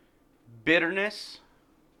Bitterness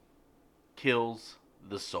kills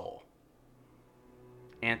the soul.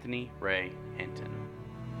 Anthony Ray Hinton.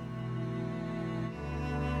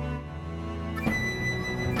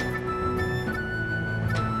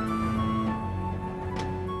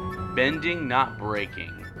 Bending Not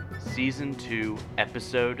Breaking, Season 2,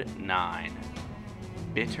 Episode 9.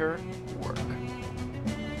 Bitter Work.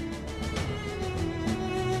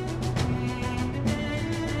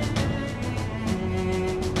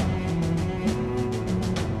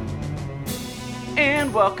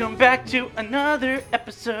 And welcome back to another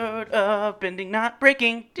episode of Bending Not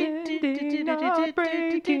Breaking.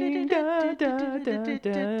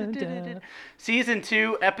 Season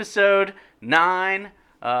 2, Episode 9.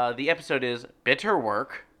 The episode is Bitter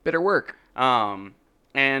Work. Bitter Work. And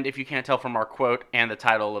if you can't tell from our quote and the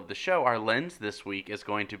title of the show, our lens this week is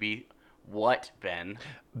going to be what, Ben?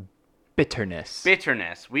 Bitterness.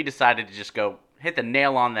 Bitterness. We decided to just go hit the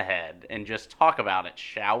nail on the head and just talk about it,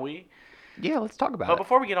 shall we? Yeah, let's talk about But it.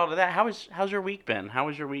 before we get all to that, how's your week been? How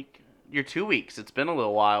was your week? Your 2 weeks. It's been a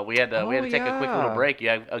little while. We had to take a quick little yeah. break. You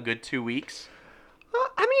had a good 2 weeks.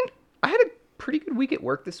 I had a pretty good week at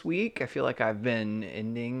work this week. I feel like I've been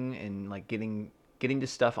ending and like getting to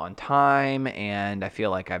stuff on time, and I feel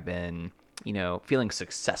like I've been, feeling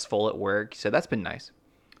successful at work. So that's been nice.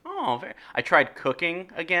 Oh, I tried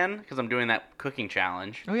cooking again because I'm doing that cooking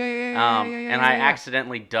challenge. Oh yeah. And I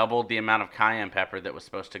accidentally doubled the amount of cayenne pepper that was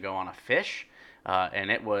supposed to go on a fish,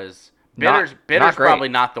 and it was bitter's not great. probably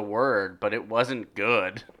not the word, but it wasn't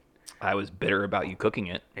good. I was bitter about you cooking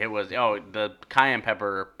it. It was the cayenne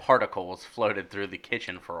pepper particles floated through the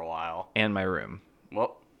kitchen for a while. And my room.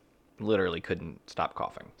 Well, Literally couldn't stop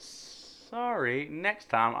coughing. sorry. Next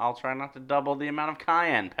time I'll try not to double the amount of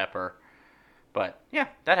cayenne pepper. But yeah,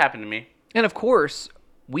 that happened to me. And of course,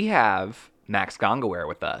 we have Max Gongaware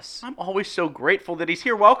with us. I'm always so grateful that he's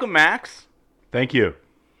here. Welcome, Max. Thank you.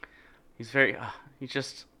 He's very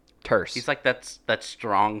he's Terse. like that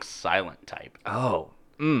strong silent type. Oh.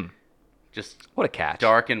 Just What a catch.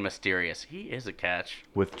 dark and mysterious. He is a catch.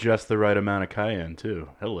 With just the right amount of cayenne, too.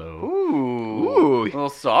 Hello. Ooh. A little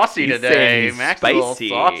saucy He's today. saying he's Max is a little spicy.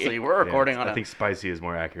 saucy. We're Yeah, recording on I think spicy is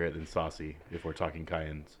more accurate than saucy if we're talking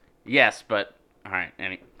cayennes. Yes, but all right.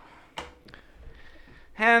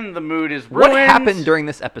 And the mood is ruined. What happened during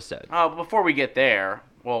this episode? Before we get there,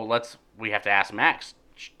 we have to ask Max.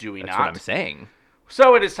 Do we That's not? what I'm saying.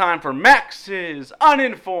 So it is time for Max's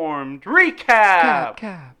uninformed recap.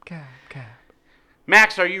 Cap.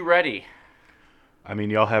 Max, are you ready? I mean,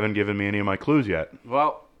 y'all haven't given me any of my clues yet.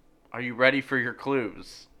 Well, are you ready for your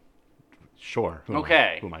clues? Sure.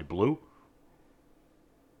 Okay. Who am I, blue?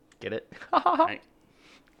 Get it? Right.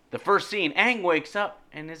 The first scene, Aang wakes up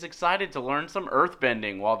and is excited to learn some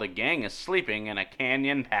earthbending while the gang is sleeping in a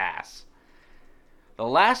canyon pass. The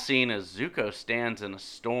last scene is Zuko stands in a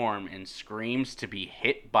storm and screams to be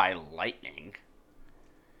hit by lightning.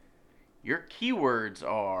 Your keywords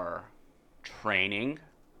are training,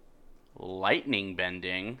 lightning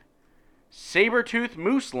bending, saber-toothed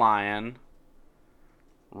moose lion,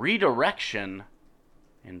 redirection,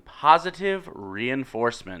 and positive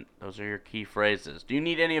reinforcement. Those are your key phrases. Do you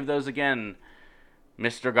need any of those again,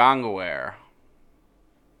 Mr. Gongaware?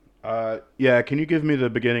 Yeah, can you give me the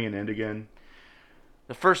beginning and end again?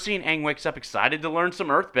 The first scene, Aang wakes up excited to learn some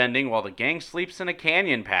earthbending while the gang sleeps in a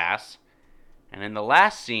canyon pass. And in the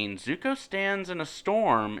last scene, Zuko stands in a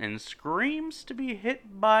storm and screams to be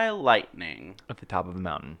hit by lightning. At the top of a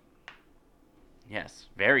mountain. Yes,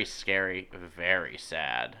 very scary, very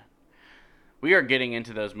sad. We are getting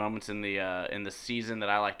into those moments in the season that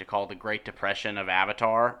I like to call the Great Depression of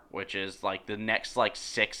Avatar, which is like the next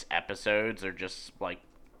 6 episodes are just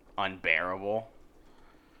unbearable.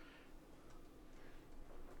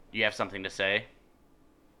 Do you have something to say?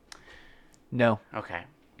 No. Okay.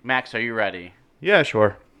 Max, are you ready? Yeah,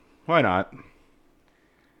 sure. Why not?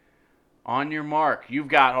 On your mark.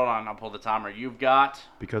 Hold on, I'll pull the timer. You've got...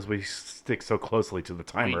 Because we stick so closely to the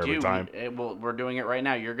timer every time. We're doing it right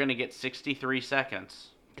now. You're going to get 63 seconds.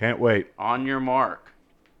 Can't wait. On your mark.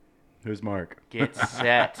 Who's Mark? Get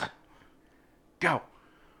set. Go.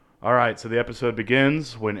 All right, so the episode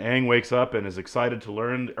begins when Aang wakes up and is excited to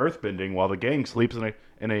learn earthbending while the gang sleeps in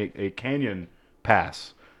a canyon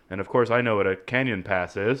pass. And of course, I know what a canyon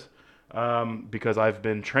pass is because I've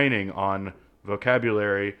been training on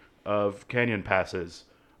vocabulary of canyon passes.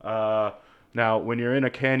 Now, when you're in a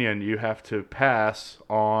canyon, you have to pass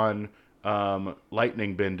on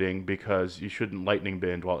lightning bending because you shouldn't lightning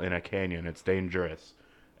bend while in a canyon. It's dangerous.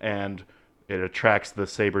 And it attracts the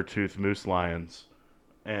saber-toothed moose lions.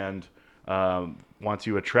 And once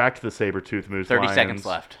you attract the saber-toothed moose 30 lions, seconds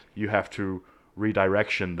left. you have to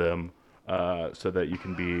redirection them so that you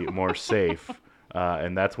can be more safe.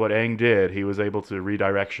 And that's what Aang did. He was able to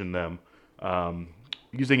redirection them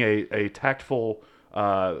using a tactful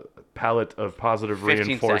palette of positive 15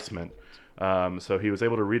 reinforcement. So he was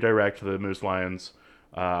able to redirect the moose lions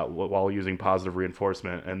while using positive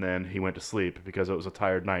reinforcement, and then he went to sleep because it was a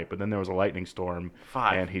tired night. But then there was a lightning storm,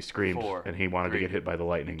 5, and he screamed, 4, and he wanted 3, to get hit by the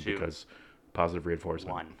lightning 2, because positive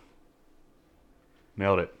reinforcement. 1.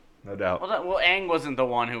 Nailed it, no doubt. Well, Aang wasn't the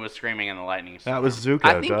one who was screaming in the lightning storm. That was Zuko.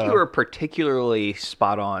 I think duh. you were particularly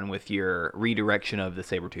spot on with your redirection of the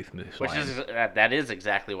saber-toothed moose Which lion. is that is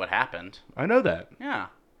exactly what happened. I know that. Yeah.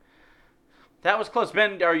 That was close.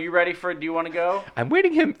 Ben, are you ready for it? Do you want to go? I'm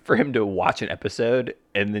waiting for him to watch an episode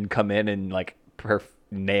and then come in and like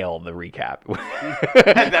nail the recap.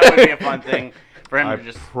 That would be a fun thing for him I to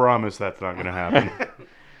just. promise that's not going to happen.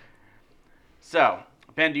 So,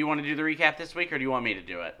 Ben, do you want to do the recap this week, or do you want me to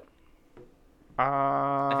do it?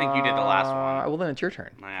 I think you did the last one. Well, then it's your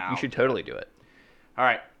turn. Yeah. You should totally do it. All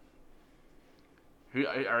right.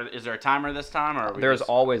 Is there a timer this time, or are we There's just...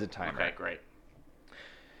 always a timer. Okay, great.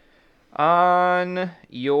 On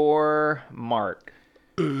your mark.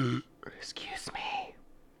 Excuse me.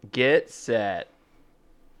 Get set.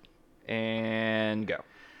 And go.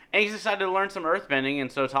 And he's decided to learn some earthbending,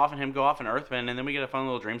 and so Toph and him go off and earthbend, and then we get a fun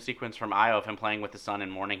little dream sequence from Io of him playing with the sun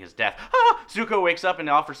and mourning his death. Zuko wakes up and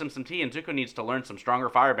offers him some tea, and Zuko needs to learn some stronger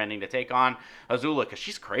firebending to take on Azula, because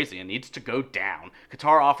she's crazy and needs to go down.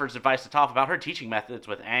 Katara offers advice to Toph about her teaching methods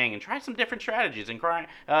with Aang, and try some different strategies, including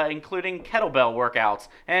kettlebell workouts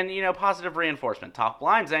and, positive reinforcement. Toph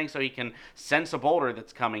blinds Aang so he can sense a boulder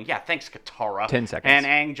that's coming. Yeah, thanks, Katara. 10 seconds. And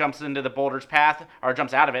Aang jumps into the boulder's path, or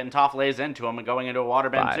jumps out of it, and Toph lays into him and going into a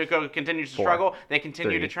waterbend. 5, Zuko continues to 4, struggle. They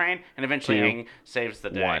continue 3, to train, and eventually 2, Aang saves the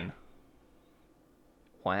day. 1.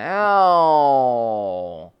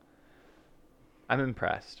 Wow. I'm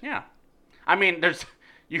impressed. Yeah. I mean,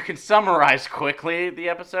 you can summarize quickly the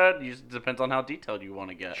episode. It depends on how detailed you want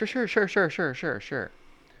to get. Sure.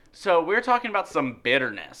 So we're talking about some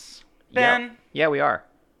bitterness. Ben, Yeah, we are.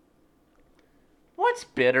 what's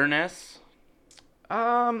bitterness?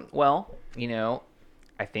 Well,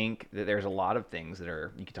 I think that there's a lot of things you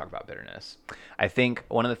can talk about bitterness. I think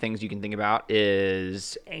one of the things you can think about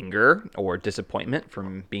is anger or disappointment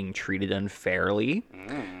from being treated unfairly.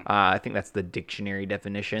 I think that's the dictionary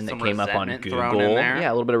definition Some that came up on resentment thrown in Google. there.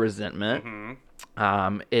 Yeah, a little bit of resentment.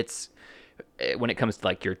 It's when it comes to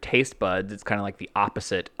like your taste buds, it's kind of like the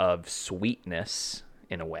opposite of sweetness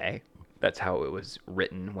in a way. That's how it was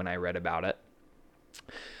written when I read about it.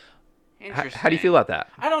 Interesting. How do you feel about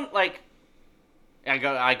that? I don't like. I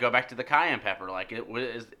go back to the cayenne pepper. Like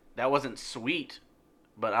that wasn't sweet,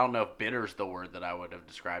 but I don't know if bitter's the word that I would have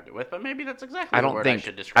described it with. But maybe that's exactly the word I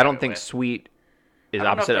should describe I don't it think with. sweet is I don't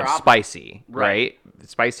know if opposite they're of op- spicy, Right. right?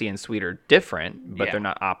 Spicy and sweet are different, but Yeah. they're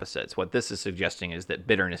not opposites. What this is suggesting is that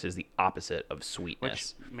bitterness is the opposite of Which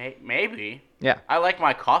sweetness. maybe. Yeah. I like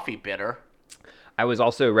my coffee bitter. I was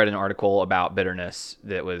also read an article about bitterness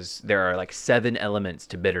there are like 7 elements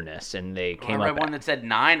to bitterness, and they I came read up. one that said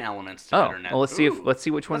 9 elements to bitterness. Well, let's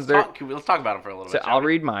see which ones let's they're. let's talk about them for a little So bit. shall I'll we?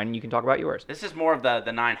 read mine, and you can talk about yours. This is more of the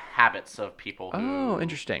 9 habits of people who Oh,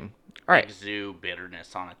 interesting. All right, exude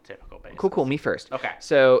bitterness on a typical basis. cool. Me first. Okay.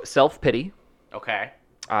 So self-pity, Okay.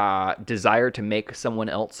 desire to make someone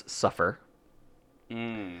else suffer,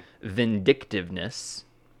 vindictiveness,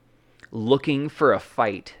 looking for a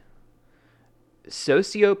fight,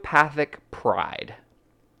 sociopathic pride,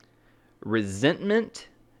 resentment,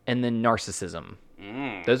 and then narcissism.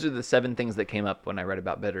 Those are the 7 things that came up when I read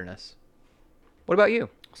about bitterness. What about you?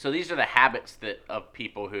 So these are the habits of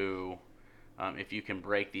people who, if you can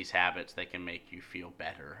break these habits, they can make you feel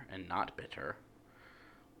better and not bitter.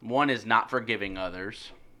 One is not forgiving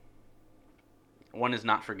others. One is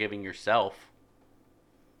not forgiving yourself.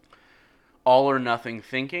 All or nothing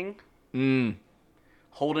thinking.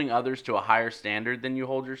 Holding others to a higher standard than you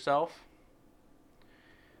hold yourself.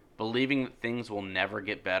 Believing that things will never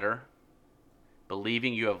get better.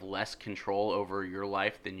 Believing you have less control over your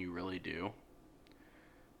life than you really do.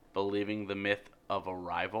 Believing the myth of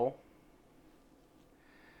arrival.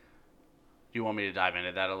 Do you want me to dive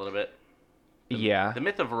into that a little bit? Yeah. The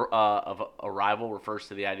myth of arrival refers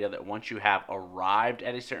to the idea that once you have arrived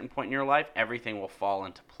at a certain point in your life, everything will fall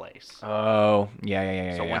into place. Oh,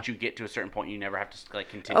 yeah. So yeah. once you get to a certain point, you never have to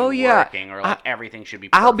continue Oh, yeah. working, or everything should be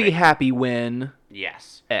perfect. I'll be happy when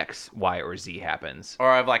Yes. X, Y, or Z happens. Or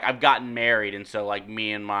I've gotten married, and so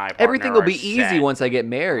me and my partner Everything will are be easy set, once I get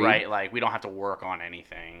married. right? Like we don't have to work on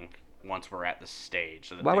anything once we're at the stage.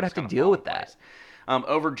 So that Why would I things have to kinda deal fall with in that? place.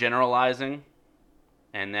 Overgeneralizing,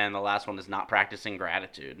 and then the last one is not practicing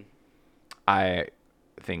gratitude. I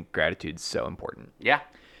think gratitude's so important. Yeah.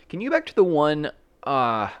 Can you go back to the one?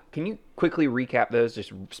 Can you quickly recap those?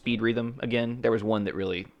 Just speed read them again. There was one that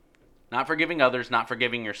really. Not forgiving others, not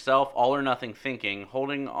forgiving yourself, all or nothing thinking,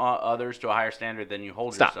 holding others to a higher standard than you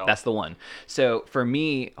hold Stop. yourself. That's the one. So for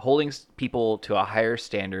me, holding people to a higher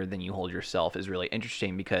standard than you hold yourself is really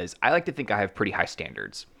interesting because I like to think I have pretty high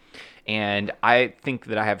standards. And I think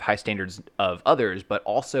that I have high standards of others, but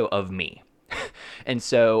also of me. And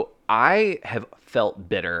so I have felt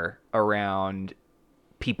bitter around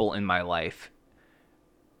people in my life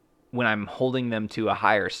when I'm holding them to a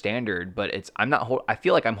higher standard, but I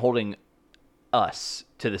feel like I'm holding us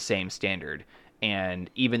to the same standard. And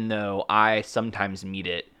even though I sometimes meet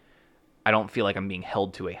it, I don't feel like I'm being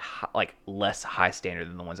held to a less high standard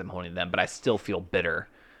than the ones I'm holding them, but I still feel bitter.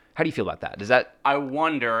 How do you feel about that? Does that I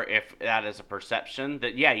wonder if that is a perception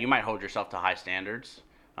that, yeah, you might hold yourself to high standards,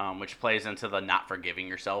 which plays into the not forgiving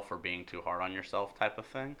yourself or being too hard on yourself type of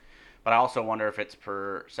thing. But I also wonder if it's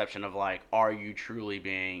perception of like, are you truly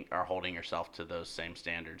being or holding yourself to those same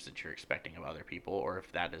standards that you're expecting of other people, or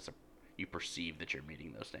if that is you perceive that you're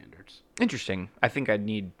meeting those standards. interesting? I think I'd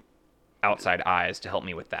need outside eyes to help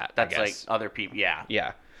me with that. That's I like guess. other people, yeah.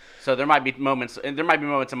 Yeah. So there might be moments in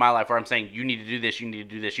my life where I'm saying, you need to do this, you need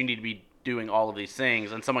to do this, you need to be doing all of these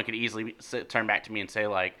things, and someone could easily turn back to me and say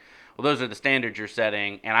like, well, those are the standards you're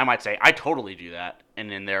setting, and I might say, I totally do that,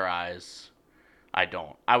 and in their eyes, I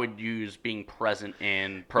don't. I would use being present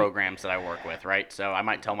in programs that I work with, right? So I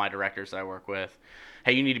might tell my directors that I work with,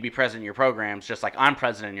 hey, you need to be present in your programs, just like I'm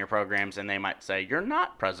present in your programs, and they might say, you're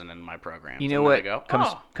not present in my programs. You know and what I go,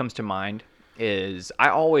 comes to mind is I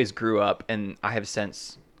always grew up, and I have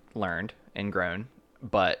since learned and grown,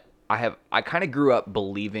 but I kind of grew up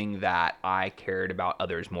believing that I cared about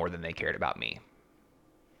others more than they cared about me.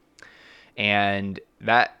 And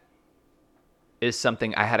that is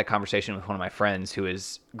something I had a conversation with one of my friends who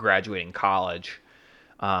is graduating college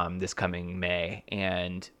this coming May,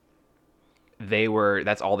 and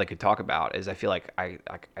that's all they could talk about is I feel like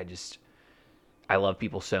I love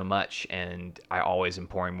people so much, and I always am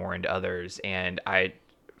pouring more into others. And I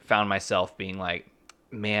found myself being like,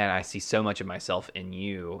 man, I see so much of myself in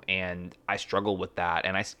you, and I struggle with that.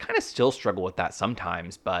 And I kind of still struggle with that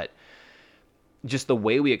sometimes, but just the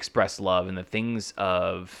way we express love and the things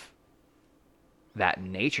of that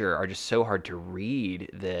nature are just so hard to read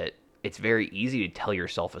that it's very easy to tell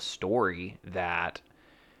yourself a story that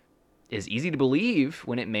is easy to believe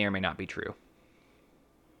when it may or may not be true.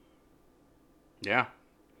 yeah.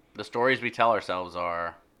 The stories we tell ourselves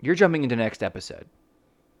are You're jumping into next episode.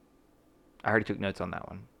 I already took notes on that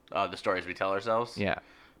one. the stories we tell ourselves. Yeah.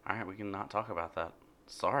 All right, we can not talk about that.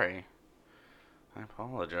 Sorry. I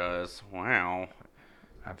apologize. Wow.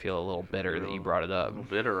 I feel a little bitter that you brought it up.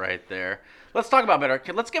 Bitter right there. Let's talk about bitter.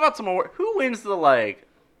 Let's give out some award. Who wins the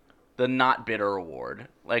not bitter award?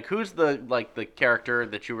 Like, who's the character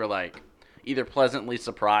that you were like either pleasantly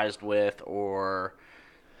surprised with or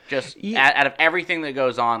just out of everything that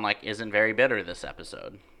goes on, like, isn't very bitter this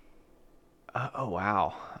episode? Oh,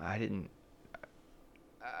 wow. I didn't.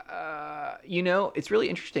 It's really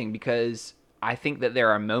interesting because I think that there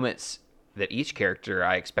are moments that each character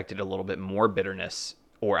I expected a little bit more bitterness,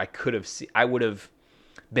 or I would have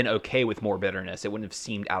been okay with more bitterness. It wouldn't have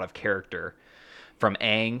seemed out of character from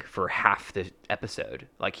Aang for half the episode.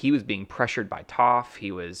 Like, he was being pressured by Toph.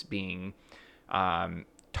 He was being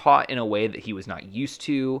taught in a way that he was not used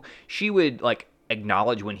to. She would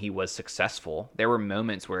acknowledge when he was successful. There were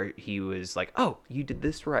moments where he was like, "Oh, you did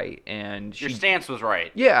this right," and Your stance was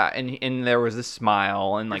right. yeah, and there was this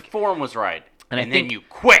smile and Your form was right. And I then think- you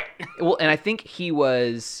quit. well, and I think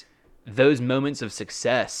those moments of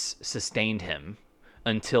success sustained him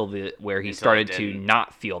until where he Until started it to didn't.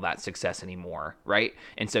 not feel that success anymore, right?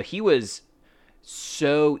 And so he was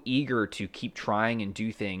so eager to keep trying and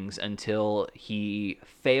do things until he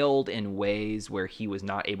failed in ways where he was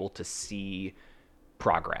not able to see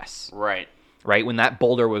progress. Right. Right? When that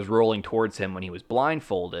boulder was rolling towards him when he was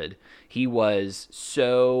blindfolded, he was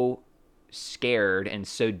so scared and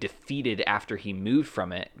so defeated after he moved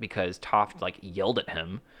from it because Toph yelled at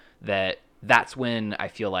him that's when I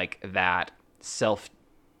feel like that self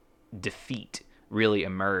defeat really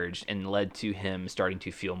emerged and led to him starting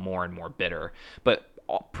to feel more and more bitter. But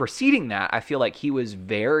preceding that, I feel like he was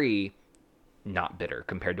very not bitter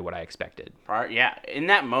compared to what I expected. Yeah. In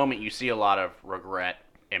that moment, you see a lot of regret,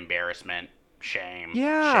 embarrassment, shame.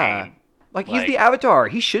 Yeah. Shame. He's the Avatar.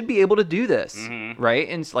 He should be able to do this, Mm-hmm. right?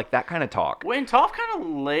 And it's that kind of talk. When Toph kind of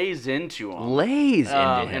lays into him. Lays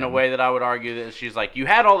into him. In a way that I would argue that she's like, you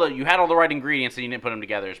had all the right ingredients and you didn't put them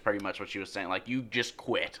together is pretty much what she was saying. Like, you just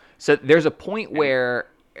quit. So there's a point where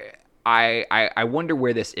I wonder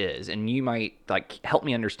where this is, and you might like help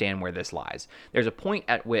me understand where this lies. There's a point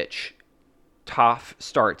at which Toph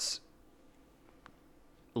starts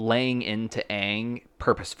laying into Aang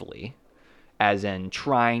purposefully, as in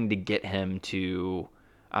trying to get him to,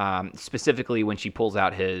 specifically when she pulls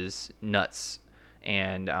out his nuts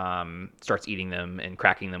and starts eating them and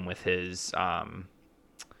cracking them with his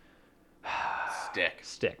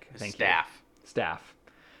Stick. Thank Staff. you. Staff.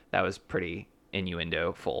 That was pretty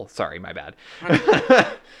innuendo-full. Sorry, my bad.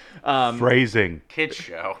 Phrasing. Kids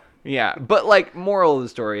show. Yeah, but like moral of the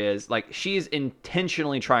story is like she's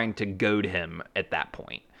intentionally trying to goad him at that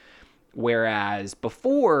point. Whereas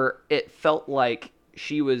before it felt like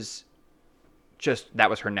she was just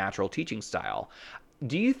that was her natural teaching style.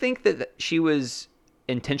 Do you think that she was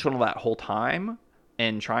intentional that whole time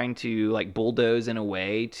and trying to like bulldoze in a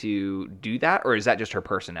way to do that, or is that just her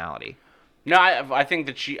personality? No, I think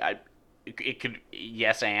that it could,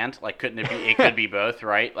 yes, and like, couldn't it be? It could be both,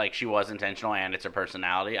 right? Like, she was intentional, and it's her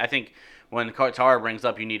personality. I think when Katara brings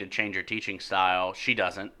up you need to change your teaching style, she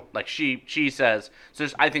doesn't. Like, she says, so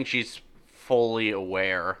I think she's fully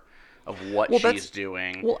aware of what she's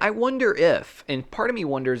doing. Well, I wonder if, and part of me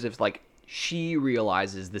wonders if like she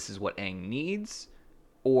realizes this is what Aang needs,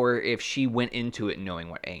 or if she went into it knowing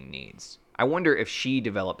what Aang needs. I wonder if she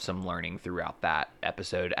developed some learning throughout that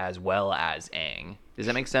episode as well as Aang. Does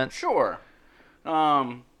that make sense? Sure.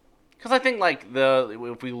 Because I think like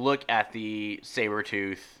if we look at the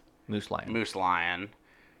Sabretooth Moose Lion,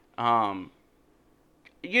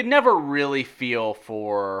 you'd never really feel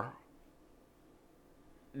for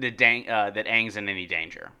that Aang's in any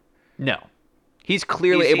danger. No. He's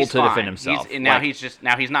clearly able to defend himself.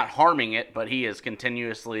 He's not harming it, but he is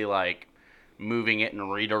continuously like moving it and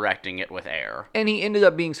redirecting it with air. And he ended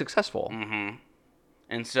up being successful. Mm-hmm.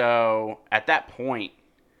 And so at that point,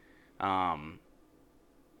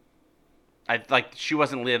 she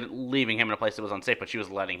wasn't leaving him in a place that was unsafe, but she was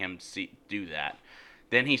letting him do that.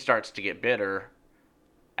 Then he starts to get bitter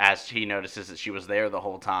as he notices that she was there the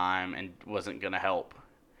whole time and wasn't going to help.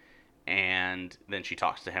 And then she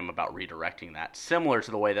talks to him about redirecting that, similar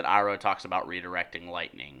to the way that Iroh talks about redirecting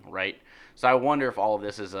lightning, right? So I wonder if all of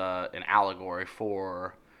this is an allegory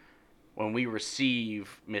for when we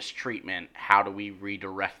receive mistreatment, how do we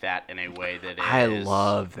redirect that in a way that is... I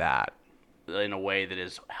love that. In a way that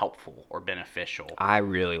is helpful or beneficial. I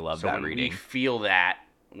really love that when reading. We feel that,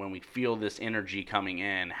 when we feel this energy coming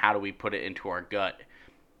in, how do we put it into our gut,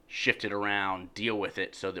 shift it around, deal with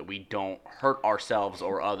it so that we don't hurt ourselves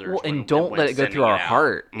or others? Well, and don't let it go through our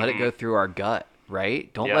heart. Let it go through our gut,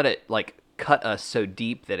 right? Don't let it like cut us so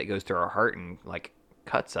deep that it goes through our heart and like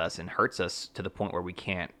cuts us and hurts us to the point where we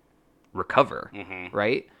can't recover,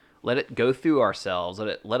 right? Let it go through ourselves.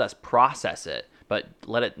 Let us process it, but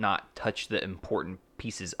let it not touch the important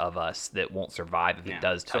pieces of us that won't survive if it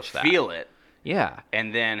does touch that. Feel it. Yeah.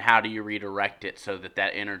 And then how do you redirect it so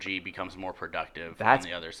that energy becomes more productive on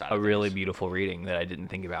the other side of That's a really things? beautiful reading that I didn't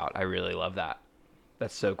think about. I really love that.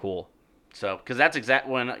 That's so cool. So, because that's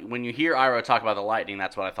exactly when you hear Iroh talk about the lightning,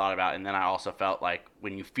 that's what I thought about. And then I also felt like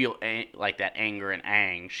when you feel like that anger in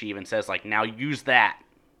Aang, she even says like, now use that.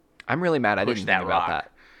 I'm really mad I didn't think about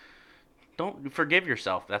that. Don't forgive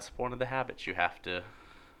yourself. That's one of the habits you have to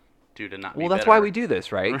do to not be that's bitter. why we do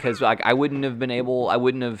this, right? Because like I wouldn't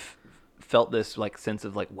have felt this like sense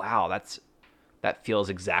of like, wow, that feels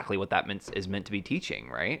exactly what that is meant to be teaching,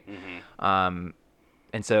 right? Mm-hmm.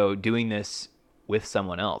 And so doing this with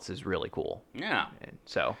someone else is really cool. Yeah. And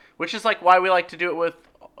so, which is like why we like to do it with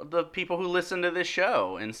the people who listen to this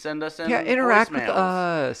show and send us in interact voicemails. With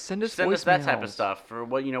us. Send us that type of stuff for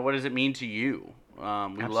what does it mean to you? We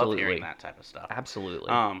love hearing that type of stuff. Absolutely.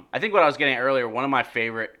 I think what I was getting at earlier, one of my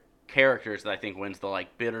favorite characters that I think wins the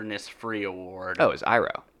like bitterness free award. Oh, is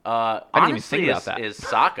Iroh. I didn't even think about that. Is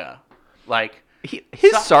Sokka. Like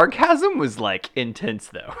his sarcasm was like intense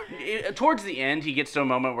though. Towards the end, he gets to a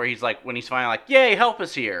moment where he's like, when he's finally like, "Yay, help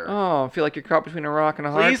us here!" Oh, I feel like you're caught between a rock and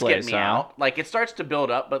a hard place. Please get me out. Like it starts to build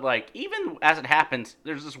up, but like even as it happens,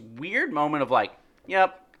 there's this weird moment of like,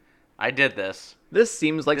 "Yep, I did this. This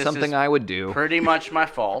seems like something I would do. Pretty much my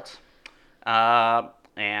fault."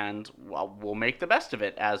 And we'll make the best of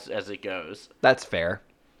it as it goes. That's fair.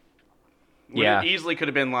 It easily could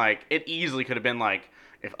have been like,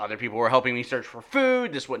 if other people were helping me search for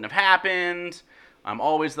food, this wouldn't have happened. I'm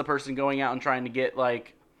always the person going out and trying to get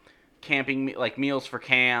like camping, like meals for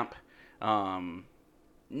camp.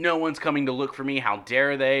 No one's coming to look for me. How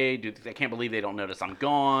dare they? I can't believe they don't notice I'm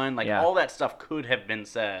gone. Like all that stuff could have been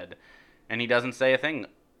said, and he doesn't say a thing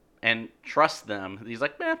and trust them. He's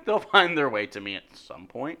like, they'll find their way to me at some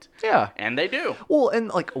point. Yeah. And they do. Well, and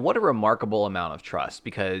like, what a remarkable amount of trust,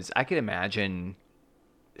 because I can imagine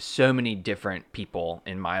so many different people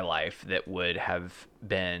in my life that would have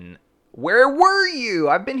been, where were you?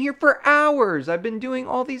 I've been here for hours. I've been doing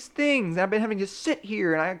all these things. I've been having to sit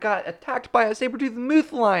here, and I got attacked by a saber-toothed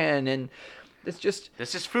moose lion, and it's just...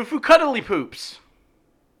 This is Foo Foo Cuddly Poops.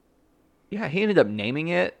 Yeah, he ended up naming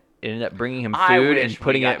it. It ended up bringing him I food wish and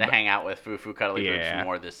putting we got it... to hang out with Foo Foo Cuddly Yeah. Poops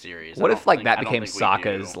more this series. What I if don't like think- that I don't became think we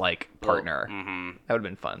Sokka's do. like partner? Mhm. That would have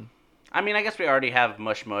been fun. I mean, I guess we already have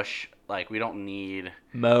Mush Mush. Like, we don't need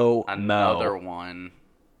Mo. another one.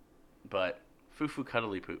 But Foo Foo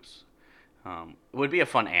Cuddly Poops would be a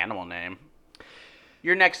fun animal name.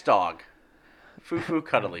 Your next dog, Foo Foo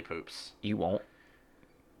Cuddly Poops. You won't.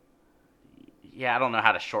 Yeah, I don't know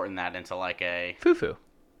how to shorten that into like a Foo-foo.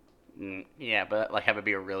 yeah, but like have it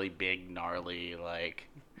be a really big, gnarly like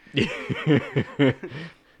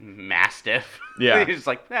mastiff. Yeah. He's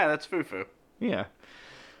like, yeah, that's Foo Foo. Yeah.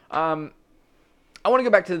 I want to go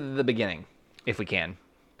back to the beginning, if we can.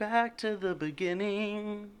 Back to the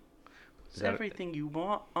beginning. It's that- everything you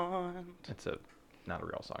want. It's not a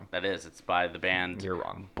real song. That is. It's by the band You're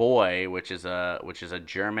wrong. Boy, which is a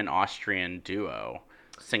German-Austrian duo,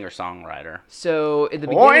 singer-songwriter. So at the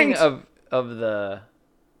beginning Point. of the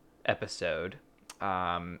episode,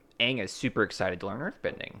 Aang is super excited to learn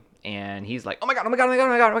earthbending, and he's like, "Oh my god! Oh my god! Oh my god! Oh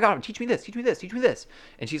my god! Oh my god! Teach me this! Teach me this! Teach me this!"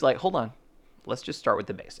 And she's like, "Hold on, let's just start with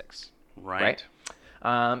the basics." Right.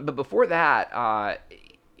 But before that,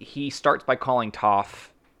 he starts by calling Toph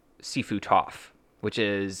Sifu Toph, which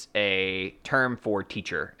is a term for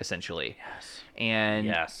teacher, essentially. Yes. And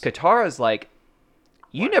Yes. Katara's like,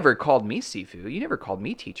 you never called me Sifu. You never called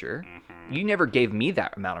me teacher. Mm-hmm. You never gave me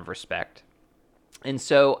that amount of respect. And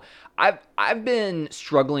so I've been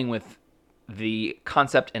struggling with the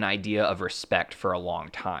concept and idea of respect for a long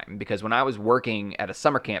time, because when I was working at a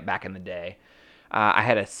summer camp back in the day, I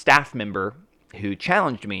had a staff member who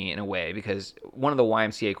challenged me in a way, because one of the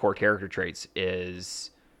YMCA core character traits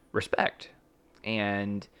is respect.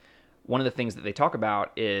 And one of the things that they talk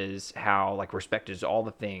about is how like respect is all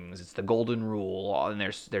the things. It's the golden rule, and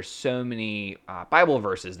there's so many Bible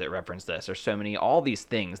verses that reference this. There's so many, all these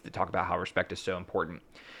things that talk about how respect is so important.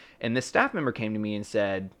 And this staff member came to me and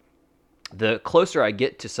said, the closer I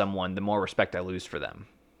get to someone, the more respect I lose for them.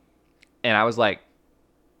 And I was like,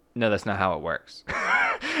 no, that's not how it works.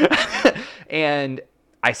 And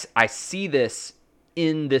I see this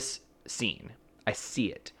in this scene. I see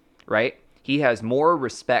it, right? He has more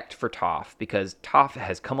respect for Toph because Toph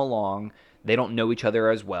has come along. They don't know each other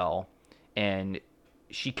as well. And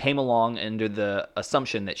she came along under the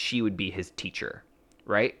assumption that she would be his teacher,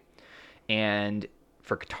 right? And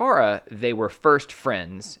for Katara, they were first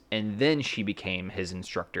friends, and then she became his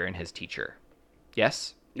instructor and his teacher.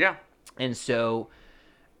 Yes? Yeah. And so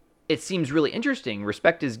it seems really interesting.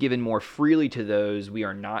 Respect is given more freely to those we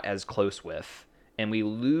are not as close with, and we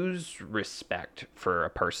lose respect for a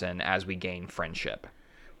person as we gain friendship.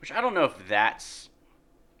 Which I don't know if that's...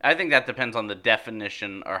 I think that depends on the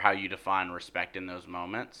definition or how you define respect in those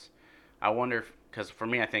moments. I wonder if... Because for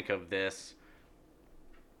me, I think of this...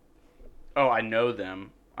 Oh, I know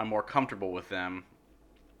them. I'm more comfortable with them.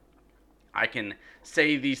 I can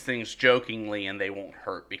say these things jokingly and they won't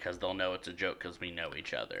hurt because they'll know it's a joke because we know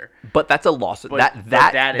each other. But that's a loss. But that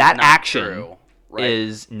that is not action true, right?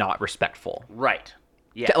 is not respectful. Right.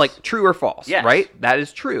 Yes. Like true or false, Yes. right? That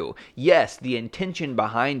is true. Yes, the intention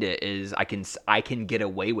behind it is I can get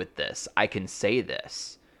away with this. I can say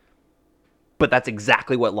this. But that's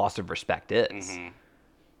exactly what loss of respect is. Mm-hmm.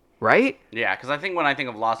 Right? Yeah, because I think when I think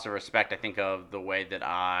of loss of respect, I think of the way that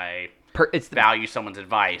I It's value someone's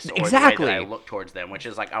advice or Exactly. the way that I look towards them, which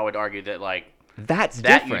is like I would argue that like that's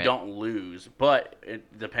that different. you don't lose, but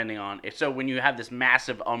depending on so when you have this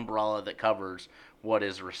massive umbrella that covers what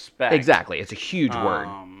is respect, Exactly. It's a huge word.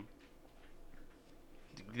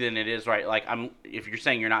 then it is right. Like if you're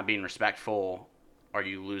saying you're not being respectful, are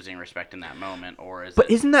you losing respect in that moment, or is But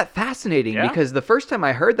it? isn't that fascinating? Yeah. Because the first time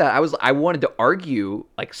I heard that, I wanted to argue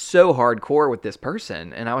like so hardcore with this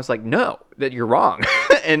person, and I was like, no, that you're wrong,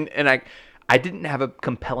 and I didn't have a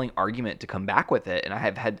compelling argument to come back with it, and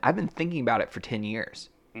I've been thinking about it for 10 years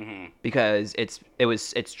because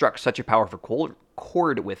it struck such a powerful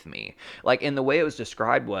chord with me. Like, in the way it was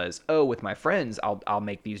described was, oh, with my friends, I'll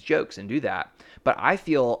make these jokes and do that, but I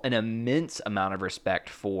feel an immense amount of respect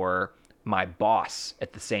for my boss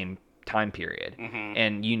at the same time period,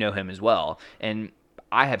 and you know him as well, and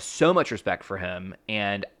I have so much respect for him,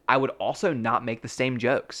 and I would also not make the same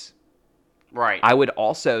jokes. Right. I would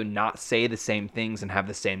also not say the same things and have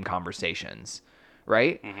the same conversations,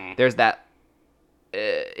 right? Mhm. There's that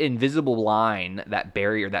invisible line, that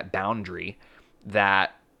barrier, that boundary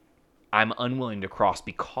that I'm unwilling to cross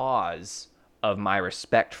because of my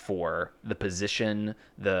respect for the position,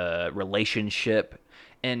 the relationship.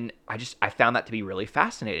 And I found that to be really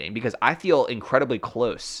fascinating because I feel incredibly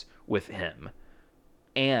close with him.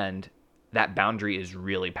 And that boundary is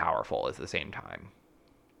really powerful at the same time.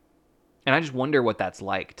 And I just wonder what that's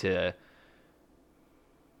like to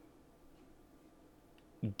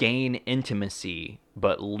gain intimacy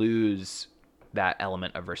but lose that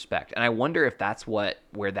element of respect. And I wonder if that's where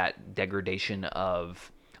that degradation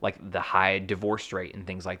of like the high divorce rate and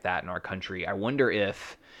things like that in our country. I wonder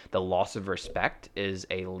if the loss of respect is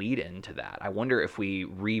a lead into that. I wonder if we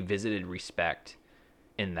revisited respect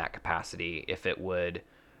in that capacity, if it would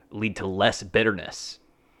lead to less bitterness,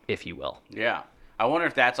 if you will. Yeah. I wonder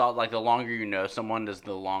if that's all. Like, the longer you know someone, does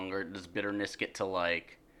bitterness get to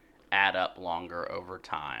like add up longer over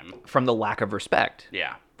time? From the lack of respect,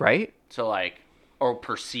 Yeah. right? So like, or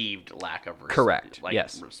perceived lack of respect. Correct. Like,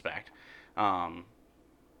 Yes. respect.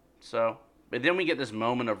 So, but then we get this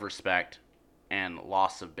moment of respect and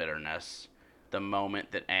loss of bitterness. The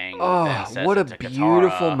moment that Aang then says what it a to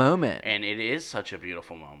beautiful Katara, moment. and it is such a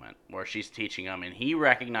beautiful moment where she's teaching him, and he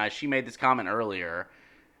recognized she made this comment earlier,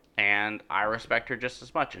 and I respect her just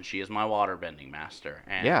as much, and she is my waterbending master.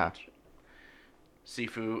 And Yeah.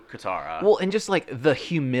 Sifu Katara. Well, and just like the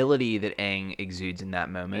humility that Aang exudes in that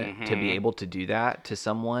moment to be able to do that to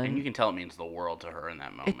someone. and you can tell it means the world to her in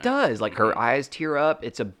that moment. It does. Like her eyes tear up.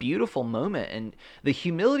 It's a beautiful moment, and the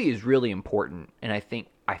humility is really important. And I think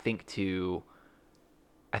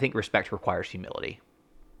respect requires humility,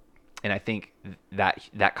 and I think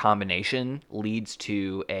that combination leads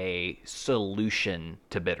to a solution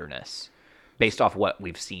to bitterness, based off what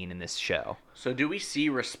we've seen in this show. So do we see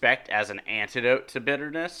respect as an antidote to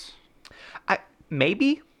bitterness?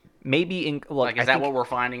 Maybe in Like, is that what we're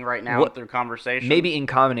finding right now through conversation? Maybe in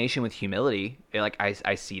combination with humility. Like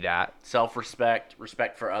I see that. Self-respect,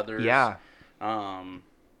 respect for others. Yeah.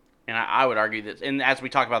 And I would argue that, and as we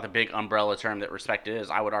talk about the big umbrella term that respect is,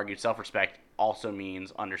 I would argue self-respect also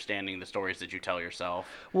means understanding the stories that you tell yourself.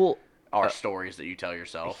 Well, Are stories that you tell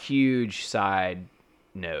yourself. huge side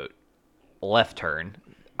note, left turn.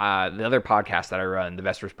 The other podcast that I run, the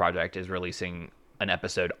Vespers Project, is releasing an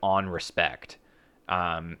episode on respect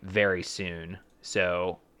very soon.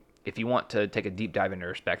 So if you want to take a deep dive into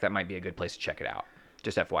respect, that might be a good place to check it out.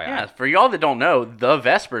 Just FYI. Yeah, for y'all that don't know, the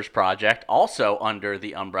Vespers Project, also under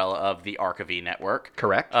the umbrella of the Archivy Network,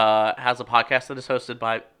 Correct. has a podcast that is hosted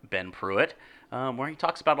by Ben Pruitt, where he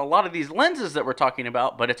talks about a lot of these lenses that we're talking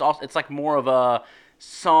about, but it's like more of a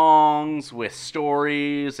songs with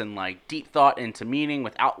stories and like deep thought into meaning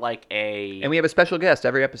without like a And we have a special guest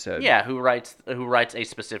every episode. yeah who writes a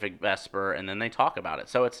specific Vesper, and then they talk about it.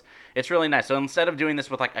 So it's really nice. So instead of doing this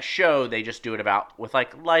with like a show, they just do it with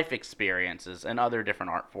like life experiences and other different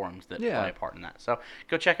art forms that play a part in that. So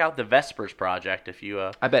go check out the Vespers Project if you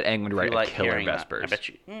I bet Aang would write like a killer hearing that. Vespers. I bet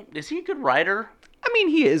you is he a good writer? I mean,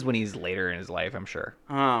 he is when he's later in his life, I'm sure.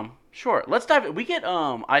 Sure. Let's dive. We get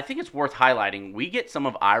I think it's worth highlighting. We get some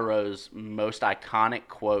of Iroh's most iconic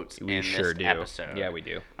quotes in this episode. Yeah, we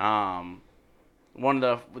do. One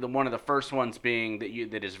of the first ones being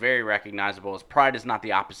that is very recognizable is pride is not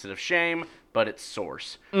the opposite of shame, but its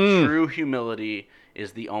source. True humility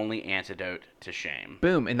is the only antidote to shame.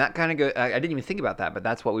 Boom. And that kind of I didn't even think about that, but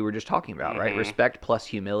that's what we were just talking about, right? Respect plus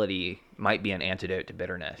humility might be an antidote to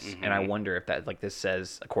bitterness. And I wonder if that, like this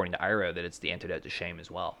says, according to Iroh, that it's the antidote to shame as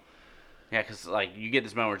well. Yeah, because like you get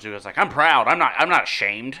this moment where Zuko's like, "I'm proud. I'm not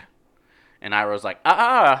ashamed," and Iroh's like,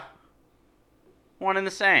 one and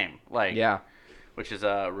the same." Like, Yeah. which is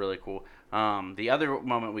really cool. The other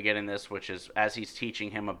moment we get in this, which is as he's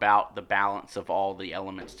teaching him about the balance of all the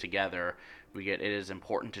elements together, we get it is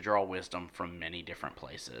important to draw wisdom from many different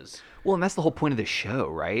places. Well, and that's the whole point of the show,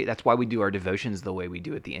 right? That's why we do our devotions the way we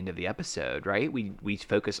do at the end of the episode, right? We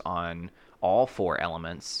focus on all four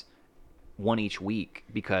elements, one each week,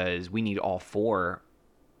 because we need all four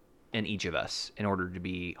in each of us in order to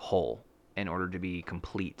be whole, in order to be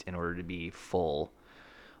complete, in order to be full,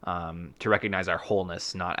 to recognize our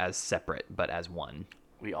wholeness not as separate, but as one.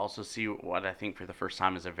 We also see what I think for the first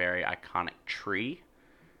time is a very iconic tree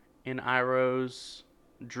in Iroh's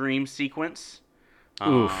dream sequence.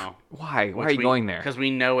 Oof. Why? Why are you going there? Because we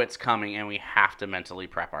know it's coming and we have to mentally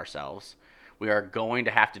prep ourselves. We are going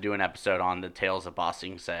to have to do an episode on the Tales of Ba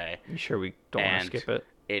Sing Se. You sure we don't want to skip it?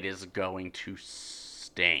 It is going to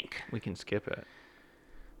stink. We can skip it.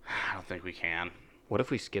 I don't think we can. What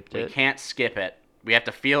if we skipped We it? can't skip it. We have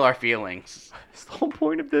to feel our feelings. That's the whole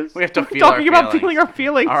point of this. We have to We're feel our talking about feelings. feeling our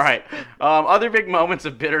feelings. All right. Other big moments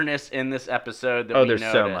of bitterness in this episode that we there's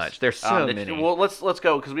so noticed. much. There's so many. Well, let's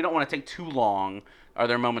go because we don't want to take too long. Are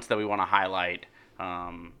there moments that we want to highlight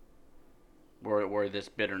where this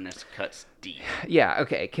bitterness cuts deep? Yeah,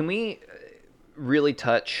 okay. Can we really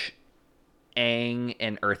touch Aang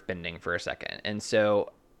and earthbending for a second? And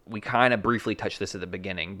so we kind of briefly touched this at the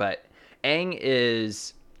beginning, but Aang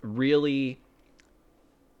is really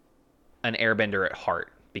an airbender at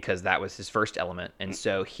heart because that was his first element. And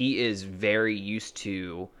so he is very used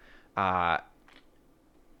to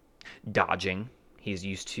dodging. He's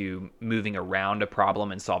used to moving around a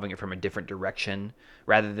problem and solving it from a different direction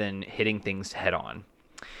rather than hitting things head on.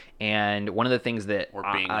 And one of the things that Or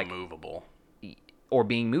being immovable. Or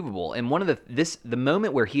being movable. And one of the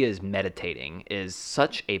moment where he is meditating is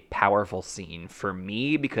such a powerful scene for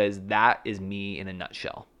me because that is me in a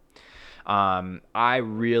nutshell. I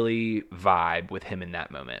really vibe with him in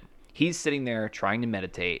that moment. He's sitting there trying to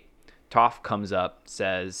meditate. Toph comes up,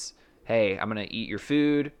 says, "Hey, I'm going to eat your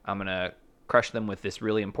food. I'm going to crush them with this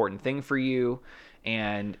really important thing for you."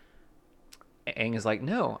 And Aang is like,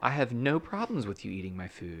 "No, I have no problems with you eating my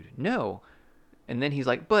food. No." And then he's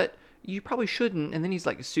like, "But you probably shouldn't." And then he's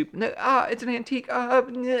like, no, it's an antique.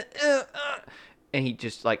 And he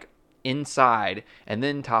just like inside. And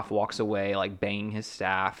then Toph walks away, like banging his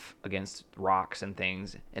staff against rocks and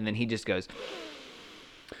things. And then he just goes,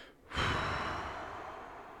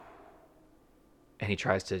 and he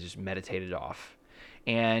tries to just meditate it off.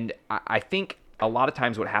 And I think a lot of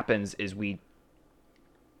times what happens is we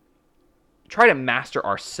try to master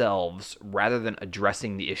ourselves rather than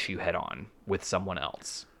addressing the issue head on with someone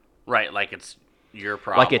else. Right, like it's your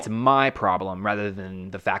problem. Like it's my problem rather than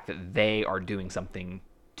the fact that they are doing something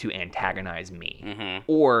to antagonize me. Mm-hmm.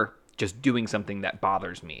 Or just doing something that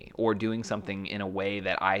bothers me. Or doing something in a way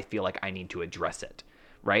that I feel like I need to address it.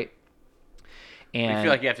 Right? And I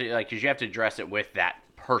feel like you have to, like, because you have to address it with that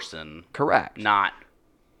person. Correct. Not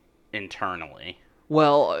internally.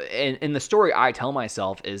 Well, and the story I tell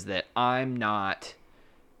myself is that I'm not,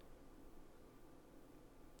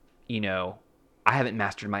 I haven't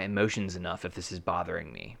mastered my emotions enough if this is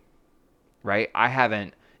bothering me, right? I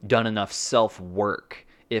haven't done enough self-work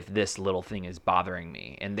if this little thing is bothering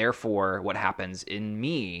me. And therefore, what happens in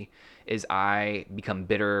me is I become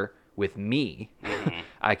bitter with me. Mm-hmm.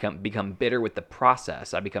 I become bitter with the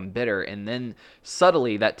process. I become bitter. And then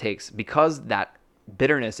subtly because that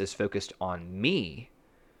bitterness is focused on me,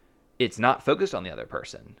 it's not focused on the other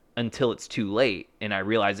person until it's too late. And I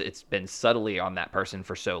realize it's been subtly on that person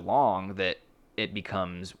for so long that it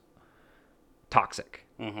becomes toxic.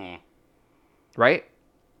 Mm-hmm. Right?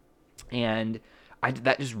 And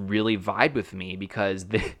that just really vibed with me because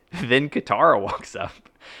then Katara walks up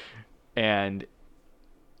and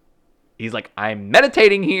he's like, "I'm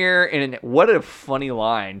meditating here." And what a funny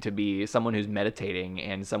line to be someone who's meditating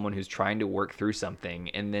and someone who's trying to work through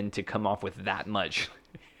something and then to come off with that much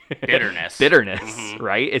bitterness. Mm-hmm.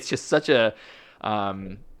 Right? It's just such a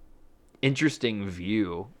interesting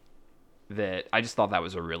view that I just thought that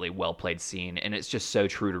was a really well played scene. And it's just so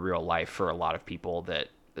true to real life for a lot of people that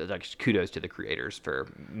like kudos to the creators for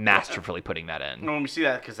masterfully putting that in. When we see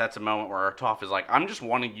that, because that's a moment where Toph is like, "I'm just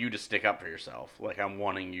wanting you to stick up for yourself. Like, I'm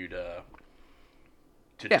wanting you to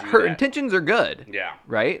yeah, do her that." intentions are good. Yeah.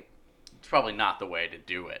 Right? It's probably not the way to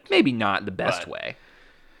do it. Maybe not the best way.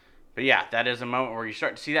 But yeah, that is a moment where you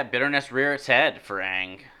start to see that bitterness rear its head for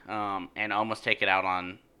Aang, and almost take it out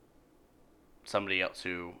on somebody else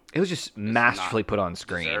who it was just masterfully put on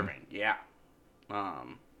screen. Deserving. Yeah.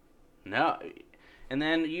 No. And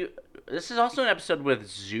then this is also an episode with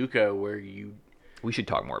Zuko where we should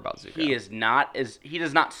talk more about Zuko. He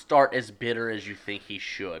does not start as bitter as you think he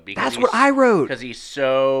should. That's what I wrote. Because he's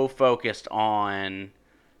so focused on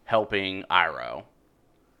helping Iroh.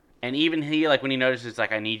 And even he, like, when he notices,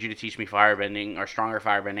 like, "I need you to teach me firebending or stronger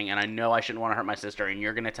firebending, and I know I shouldn't want to hurt my sister, and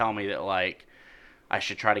you're going to tell me that, like, I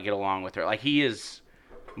should try to get along with her." Like, he is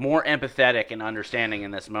more empathetic and understanding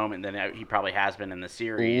in this moment than he probably has been in the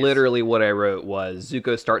series. Literally what I wrote was,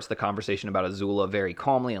 Zuko starts the conversation about Azula very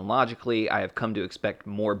calmly and logically. I have come to expect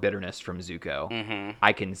more bitterness from Zuko. Mm-hmm.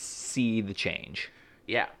 I can see the change.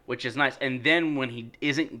 Yeah, which is nice. And then when he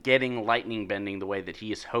isn't getting lightning bending the way that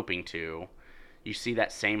he is hoping to, you see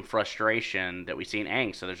that same frustration that we see in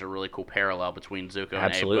Aang. So there's a really cool parallel between Zuko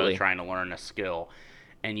and Aang both trying to learn a skill.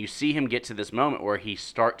 And you see him get to this moment where he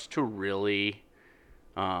starts to really...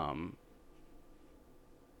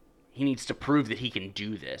 he needs to prove that he can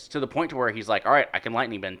do this to the point to where he's like, "All right, I can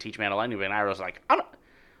lightning bend. Teach me how to lightning bend." And Iroh's like, I'm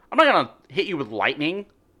not gonna hit you with lightning.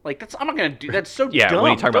 Like, I'm not gonna do. That's so Yeah, dumb.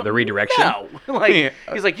 when you talk about the redirection. No, like Yeah.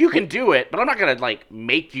 he's like, you can do it, but I'm not gonna like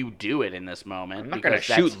make you do it in this moment. I'm not gonna because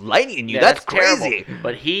that's- shoot lightning in you. yeah, That's terrible. crazy.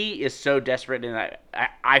 But he is so desperate, and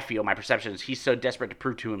I feel my perception is he's so desperate to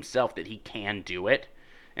prove to himself that he can do it,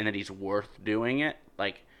 and that he's worth doing it.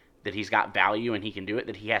 Like that he's got value and he can do it.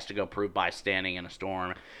 That he has to go prove by standing in a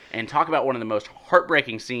storm. And talk about one of the most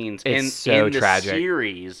heartbreaking scenes in so the tragic.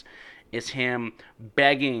 series is him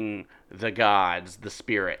begging the gods, the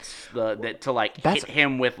spirits, to like That's- hit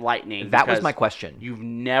him with lightning. That was because my question. You've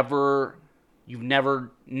never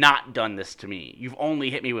not done this to me. You've only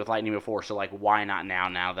hit me with lightning before, so like why not now?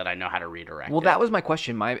 Now that I know how to redirect. Well, it? that was my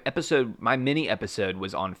question. My mini episode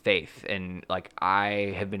was on faith, and like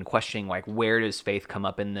I have been questioning, like, where does faith come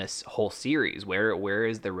up in this whole series? Where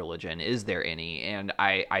is the religion? Is there any? And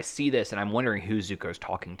I see this, and I'm wondering who Zuko's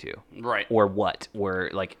talking to, right. or what? Or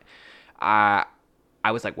like, I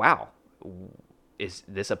was like, wow, is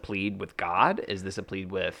this a plead with God? Is this a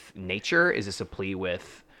plead with nature? Is this a plea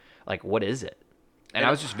with, like, what is it? And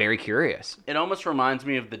I was just very curious. It almost reminds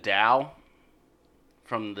me of the Tao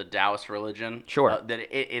from the Taoist religion. Sure. That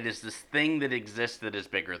it is this thing that exists that is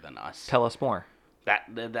bigger than us. Tell us more.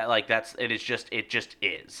 It just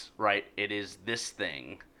is, right? It is this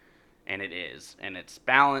thing, and it is, and it's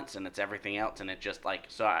balance, and it's everything else, and it just like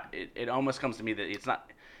it almost comes to me that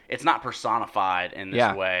it's not personified in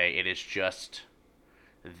this way. It is just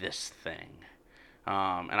this thing.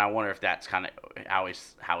 And I wonder if that's kind of how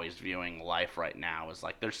he's viewing life right now. Is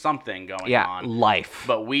like there's something going on. Life.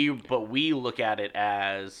 But we look at it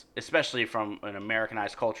as, especially from an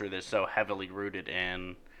Americanized culture that's so heavily rooted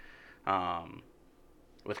in,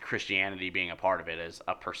 with Christianity being a part of it, as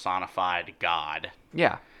a personified God.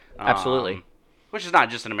 Yeah, absolutely. Which is not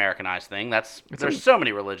just an Americanized thing. There's so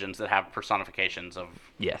many religions that have personifications of.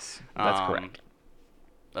 Yes, that's correct.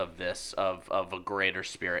 Of a greater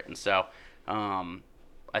spirit, and so.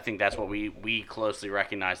 I think that's what we closely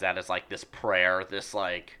recognize that as like this prayer, this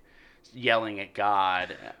like yelling at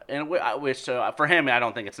God, and which for him, I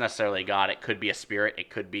don't think it's necessarily God. It could be a spirit. It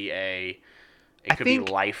could be be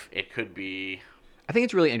life. It could be. I think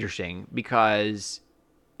it's really interesting because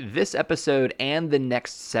this episode and the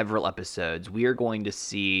next several episodes, we are going to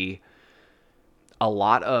see a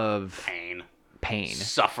lot of pain,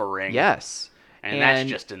 suffering. Yes, and that's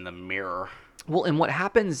just in the mirror. Well, and what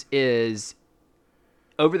happens is,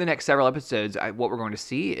 over the next several episodes, what we're going to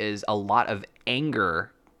see is a lot of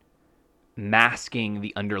anger masking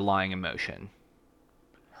the underlying emotion.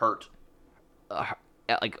 Hurt.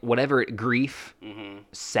 Like whatever, grief,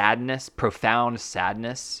 sadness, profound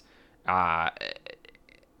sadness. There's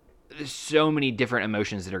so many different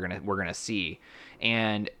emotions that we're gonna see.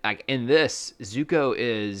 And like in this, Zuko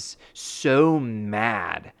is so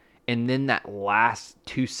mad. And then that last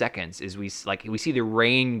 2 seconds is we see the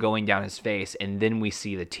rain going down his face, and then we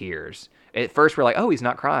see the tears. At first we're like, oh, he's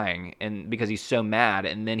not crying, and because he's so mad,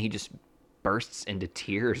 and then he just bursts into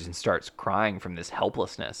tears and starts crying from this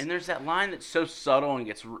helplessness. And there's that line that's so subtle and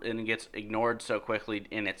gets ignored so quickly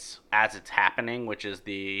as it's happening, which is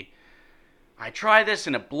I try this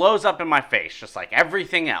and it blows up in my face, just like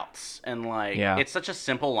everything else. And It's such a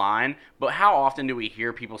simple line, but how often do we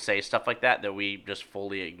hear people say stuff like that we just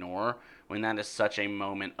fully ignore when that is such a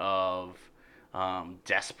moment of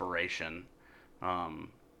desperation?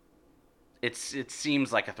 It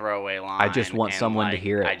seems like a throwaway line. I just want someone to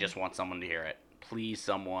hear it. I just want someone to hear it. Please,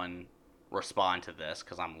 someone respond to this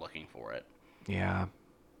because I'm looking for it. Yeah.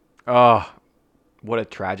 Oh, what a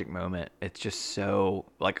tragic moment. It's just so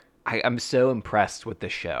I'm so impressed with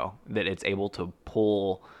this show that it's able to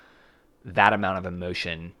pull that amount of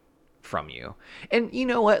emotion from you. And you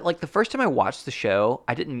know what? Like the first time I watched the show,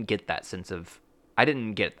 I didn't get that sense of. I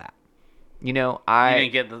didn't get that. You know, You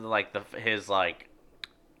didn't get his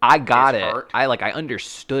I got it. hurt? I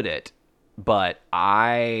understood it, but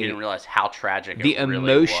You didn't realize how tragic the it really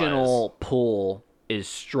emotional was. pull is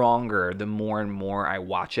stronger the more and more I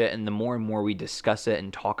watch it, and the more we discuss it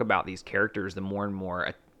and talk about these characters, the more and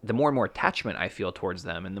more attachment I feel towards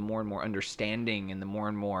them, and the more understanding, and the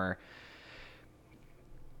more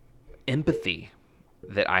empathy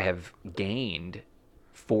that I have gained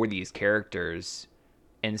for these characters.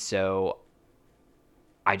 And so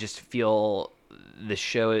I just feel the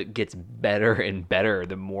show gets better and better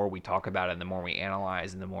the more we talk about it, and the more we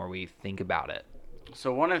analyze, and the more we think about it.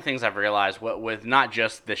 So one of the things I've realized with not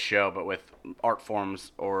just this show, but with art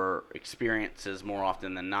forms or experiences more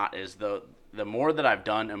often than not, is the more that I've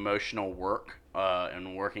done emotional work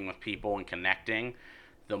and working with people and connecting,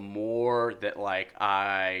 the more that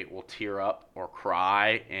I will tear up or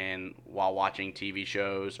cry while watching TV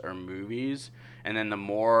shows or movies, And then the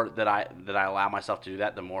more that I allow myself to do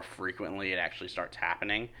that, the more frequently it actually starts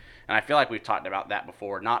happening. And I feel like we've talked about that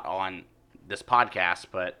before, not on this podcast,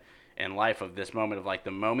 but in life, of this moment of like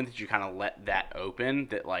the moment that you kind of let that open,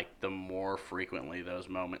 that like the more frequently those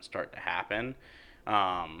moments start to happen.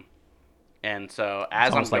 And so as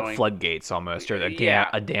It's almost I'm like going, floodgates, almost, or Yeah.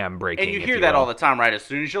 a dam breaking. and you if hear that all will. the time, right? As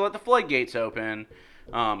soon as you let the floodgates open,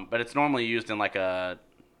 but it's normally used in like I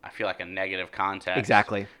feel like a negative context.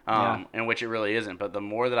 Exactly. Yeah. In which it really isn't. But the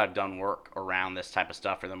more that I've done work around this type of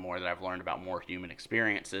stuff, or the more that I've learned about more human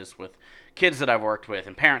experiences with kids that I've worked with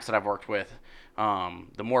and parents that I've worked with,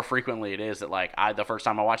 the more frequently it is that like the first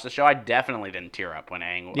time I watched the show, I definitely didn't tear up when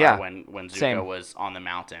Yeah. when Zuko Same. was on the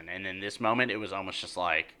mountain, and in this moment, it was almost just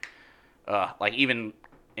like even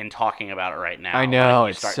in talking about it right now, I know,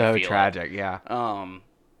 you it's start to so feel it. tragic. Yeah.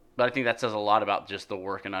 But I think that says a lot about just the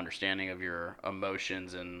work and understanding of your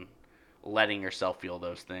emotions and letting yourself feel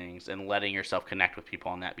those things and letting yourself connect with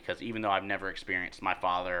people on that. Because even though I've never experienced my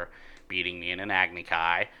father beating me in an Agni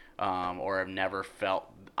Kai, or have never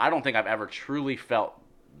felt, I don't think I've ever truly felt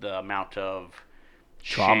the amount of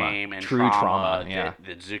Trauma. shame and True trauma, yeah.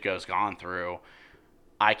 that Zuko's gone through.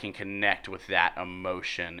 I can connect with that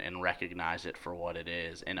emotion and recognize it for what it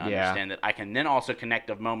is, and understand that I can then also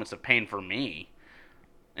connect of moments of pain for me,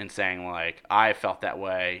 and saying like I felt that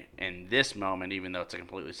way in this moment, even though it's a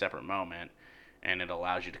completely separate moment, and it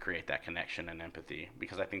allows you to create that connection and empathy.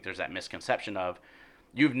 Because I think there's that misconception of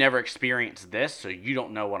you've never experienced this, so you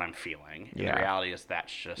don't know what I'm feeling. And the reality is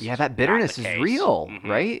that's just That bitterness not the is case. real, Mhm.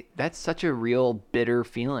 right? That's such a real bitter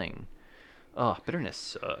feeling. Oh, bitterness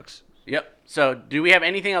sucks. Yep. So, do we have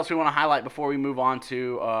anything else we want to highlight before we move on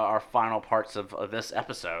to our final parts of this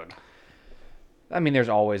episode? I mean, there's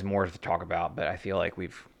always more to talk about, but I feel like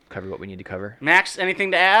we've covered what we need to cover. Max,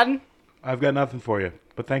 anything to add? I've got nothing for you,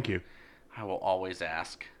 but thank you. I will always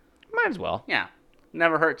ask. Might as well. Yeah.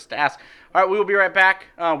 Never hurts to ask. All right, we will be right back.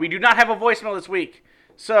 We do not have a voicemail this week,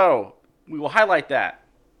 so we will highlight that.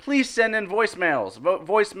 Please send in voicemails,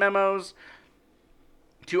 voice memos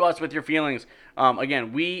to us with your feelings.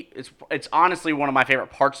 Again, it's honestly one of my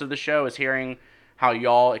favorite parts of the show is hearing how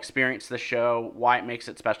y'all experience the show, why it makes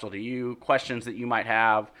it special to you, questions that you might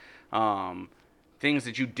have, things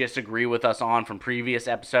that you disagree with us on from previous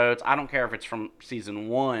episodes. I don't care if it's from season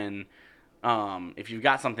 1. If you've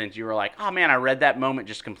got something that you were like, oh man, I read that moment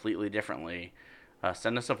just completely differently,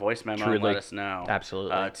 send us a voice memo and let us know.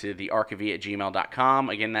 Absolutely. To thearchofe@gmail.com.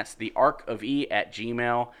 Again, that's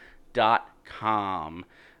thearchofe@gmail.com.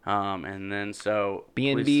 And then so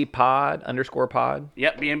BNB pod _pod.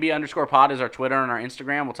 Yep, BNB_pod is our Twitter and our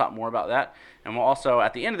Instagram. We'll talk more about that. And we'll also,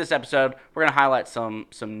 at the end of this episode, we're going to highlight some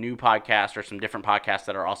new podcasts or some different podcasts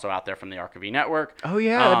that are also out there from the Arch of E Network. Oh,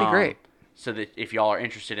 yeah, that'd be great. So that if y'all are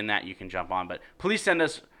interested in that, you can jump on. But please send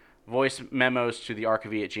us voice memos to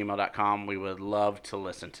thearchofe@gmail.com. We would love to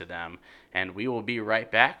listen to them. And we will be right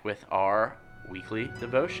back with our weekly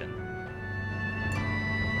devotion.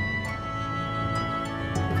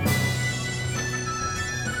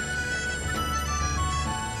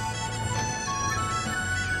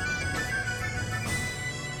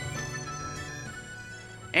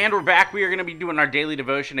 And we're back. We are going to be doing our daily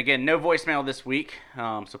devotion. Again, no voicemail this week,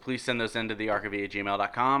 so please send those into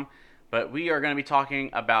thearchofe@gmail.com. But we are going to be talking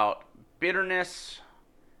about bitterness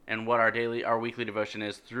and what our weekly devotion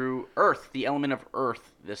is through earth, the element of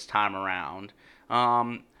earth this time around.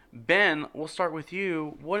 Ben, we'll start with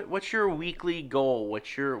you. What's your weekly goal?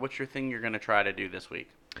 What's your thing you're going to try to do this week?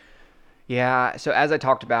 Yeah, so as I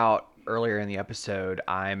talked about earlier in the episode,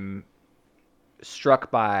 I'm struck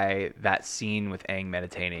by that scene with Aang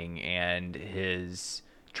meditating and his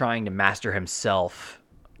trying to master himself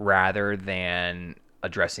rather than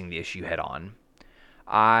addressing the issue head on.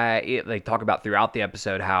 They talk about throughout the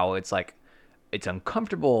episode how it's like it's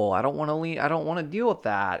uncomfortable. I don't want to deal with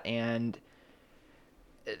that, and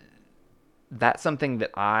that's something that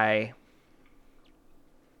I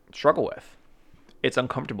struggle with. It's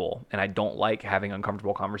uncomfortable, and I don't like having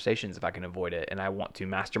uncomfortable conversations if I can avoid it, and I want to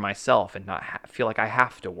master myself and not feel like I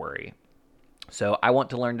have to worry. So I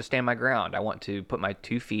want to learn to stand my ground. I want to put my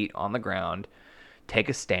 2 feet on the ground, take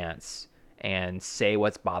a stance, and say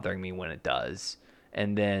what's bothering me when it does.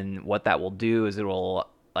 And then what that will do is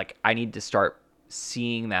I need to start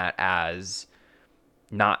seeing that as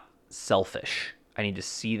not selfish. I need to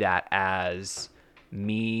see that as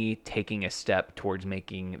me taking a step towards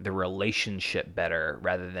making the relationship better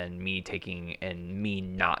rather than me taking and me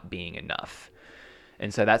not being enough.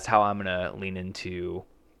 And so that's how I'm going to lean into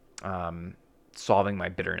solving my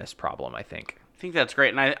bitterness problem, I think. think that's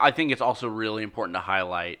great, and I think it's also really important to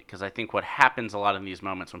highlight, because I think what happens a lot in these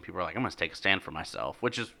moments when people are like, I'm going to take a stand for myself,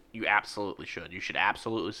 which is, you absolutely should. You should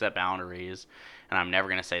absolutely set boundaries, and I'm never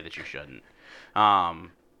going to say that you shouldn't.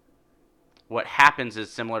 What happens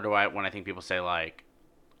is similar to when I think people say, like,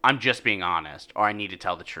 I'm just being honest, or I need to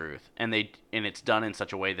tell the truth, and it's done in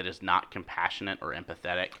such a way that is not compassionate or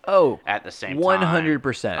empathetic. At the same time,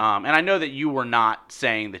 100%. And I know that you were not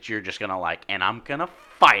saying that you're just gonna and I'm gonna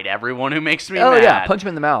fight everyone who makes me Oh mad. yeah, punch him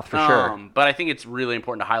in the mouth for sure. But I think it's really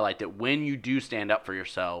important to highlight that when you do stand up for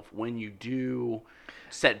yourself, when you do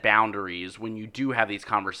set boundaries, when you do have these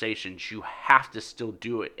conversations, you have to still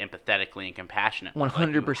do it empathetically and compassionately.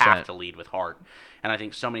 100%. You have to lead with heart. And I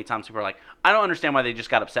think so many times people are like, I don't understand why they just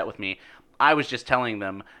got upset with me. I was just telling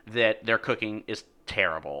them that their cooking is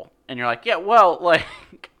terrible. And you're like, yeah, well, like...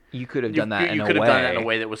 You could have done that in a way. You could have done that in a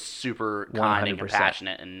way that was super kind and 100%.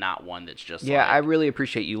 compassionate, and not one that's just Yeah, I really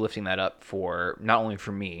appreciate you lifting that up for not only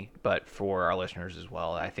for me, but for our listeners as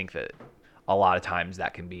well. I think that a lot of times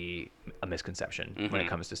that can be a misconception when it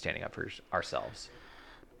comes to standing up for ourselves.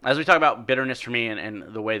 As we talk about bitterness for me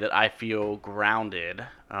and the way that I feel grounded,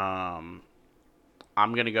 I'm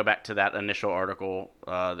going to go back to that initial article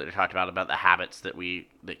that I talked about the habits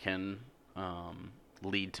that can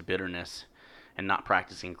lead to bitterness, and not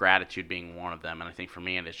practicing gratitude being one of them. And I think for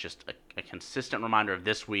me, it's just a consistent reminder of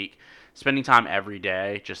this week, spending time every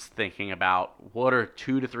day just thinking about what are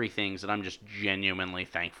 2 to 3 things that I'm just genuinely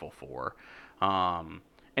thankful for.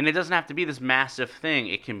 And it doesn't have to be this massive thing.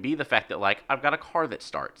 It can be the fact that, like, I've got a car that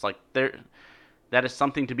starts. Like, that is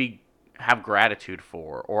something to have gratitude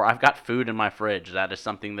for. Or I've got food in my fridge. That is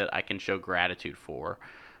something that I can show gratitude for.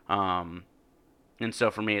 And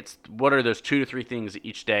so for me, it's what are those 2 to 3 things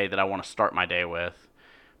each day that I want to start my day with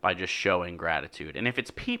by just showing gratitude. And if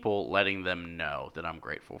it's people, letting them know that I'm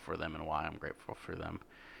grateful for them and why I'm grateful for them,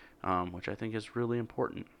 which I think is really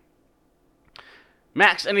important.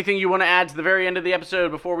 Max, anything you want to add to the very end of the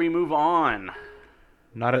episode before we move on?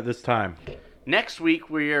 Not at this time. Next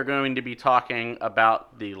week, we are going to be talking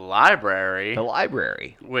about the library. The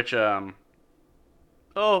library. Which, oh,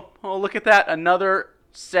 look at that. Another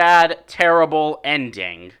sad, terrible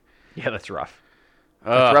ending. Yeah, that's rough.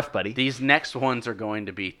 That's rough, buddy. These next ones are going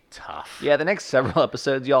to be tough. Yeah, the next several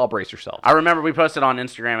episodes, y'all brace yourselves. I remember we posted on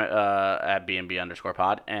Instagram at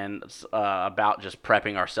BNB_pod and about just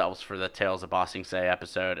prepping ourselves for the Tales of Ba Sing Se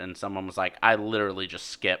episode, and someone was like, I literally just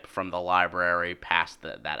skip from the library past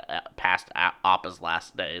past Appa's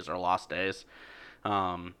last days or lost days.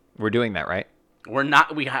 We're doing that, right? We're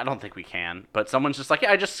not. I don't think we can. But someone's just like,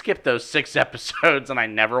 yeah, I just skipped those 6 episodes, and I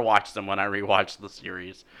never watched them when I rewatched the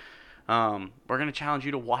series. We're going to challenge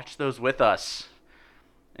you to watch those with us,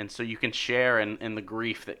 and so you can share in the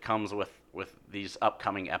grief that comes with these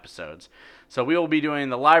upcoming episodes. So we will be doing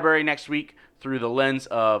the library next week through the lens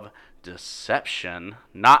of Deception,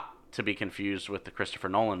 not to be confused with the Christopher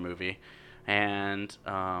Nolan movie. And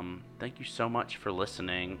thank you so much for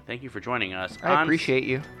listening. Thank you for joining us. I appreciate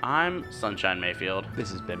you. I'm Sunshine Mayfield.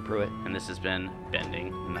 This has been Pruitt. And this has been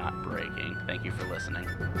Bending, Not Breaking. Thank you for listening.